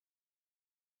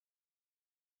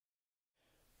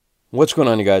What's going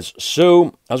on, you guys?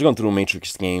 So, I was going through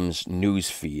Matrix Games news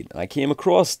feed, and I came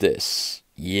across this.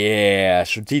 Yeah,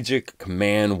 Strategic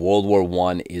Command World War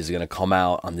One is going to come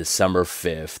out on December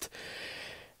 5th.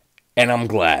 And I'm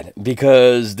glad,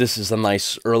 because this is a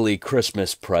nice early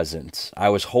Christmas present. I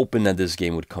was hoping that this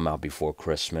game would come out before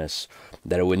Christmas,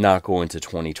 that it would not go into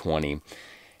 2020.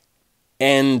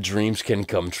 And dreams can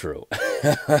come true.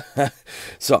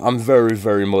 So I'm very,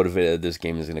 very motivated that this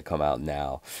game is going to come out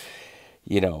now.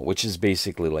 Which is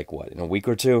basically like what, in a week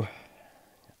or two?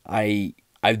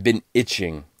 I've been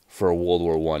itching for a World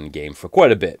War One game for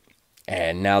quite a bit.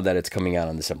 And now that it's coming out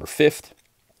on December 5th,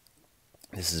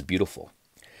 this is beautiful.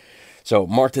 So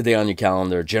mark the day on your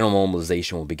calendar. General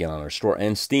mobilization will begin on our store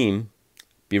and Steam.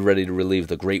 Be ready to relieve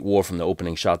the Great War from the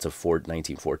opening shots of Fort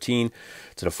 1914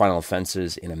 to the final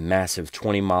offenses in a massive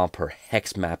 20-mile per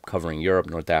hex map covering Europe,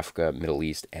 North Africa, Middle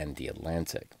East, and the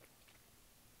Atlantic.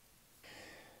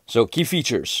 So, key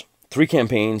features. 3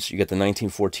 campaigns. You get the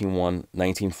 1914 one,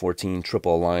 1914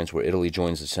 Triple Alliance, where Italy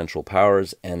joins the Central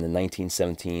Powers, and the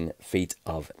 1917 Fate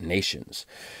of Nations.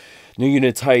 New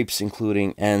unit types,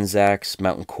 including Anzacs,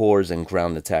 Mountain Corps, and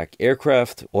ground attack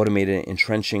aircraft. Automated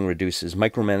entrenching reduces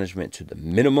micromanagement to the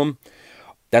minimum.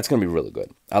 That's going to be really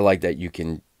good. I like that you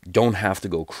don't have to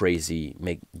go crazy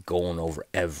going over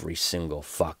every single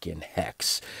fucking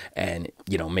hex and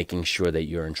making sure that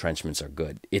your entrenchments are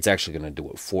good. It's actually going to do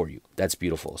it for you. That's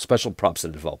beautiful. Special props to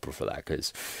the developer for that,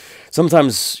 because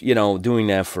sometimes doing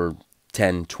that for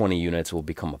 10-20 units will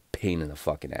become a pain in the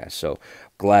fucking ass. So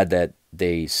glad that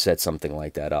they set something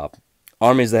like that up.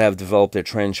 Armies that have developed their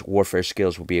trench warfare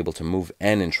skills will be able to move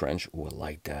and entrench. Ooh, I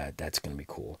like that. That's going to be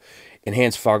cool.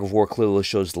 Enhanced Fog of War clearly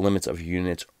shows the limits of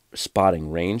units' spotting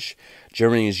range.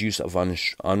 Germany's use of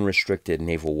unrestricted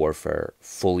naval warfare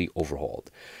fully overhauled.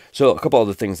 So a couple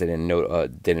other things they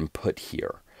didn't put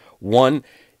here. One,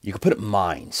 you could put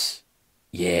mines.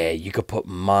 Yeah, you could put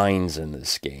mines in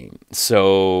this game.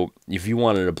 So if you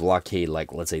wanted to blockade,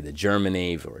 like, let's say the German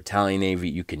Navy or Italian Navy,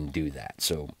 you can do that.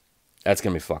 So that's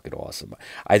going to be fucking awesome.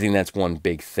 I think that's one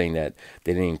big thing that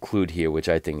they didn't include here, which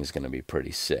I think is going to be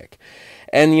pretty sick.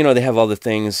 And, they have other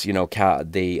things. They are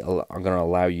going to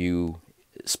allow you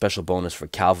special bonus for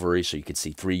cavalry, so you can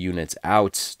see 3 units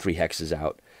out, 3 hexes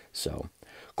out. So,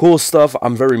 cool stuff.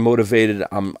 I'm very motivated.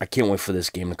 I can't wait for this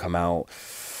game to come out.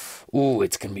 Ooh,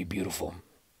 it's going to be beautiful.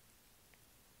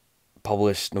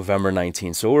 Published November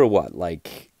 19th. So we're what?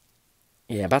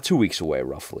 About 2 weeks away,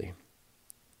 roughly.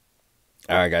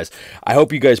 Alright, guys. I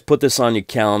hope you guys put this on your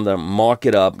calendar. Mark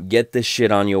it up. Get this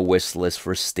shit on your wish list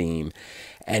for Steam.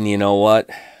 And you know what?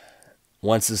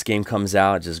 Once this game comes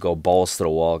out, just go balls to the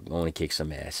wall. Only kick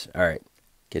some ass. Alright.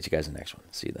 Catch you guys in the next one.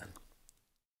 See you then.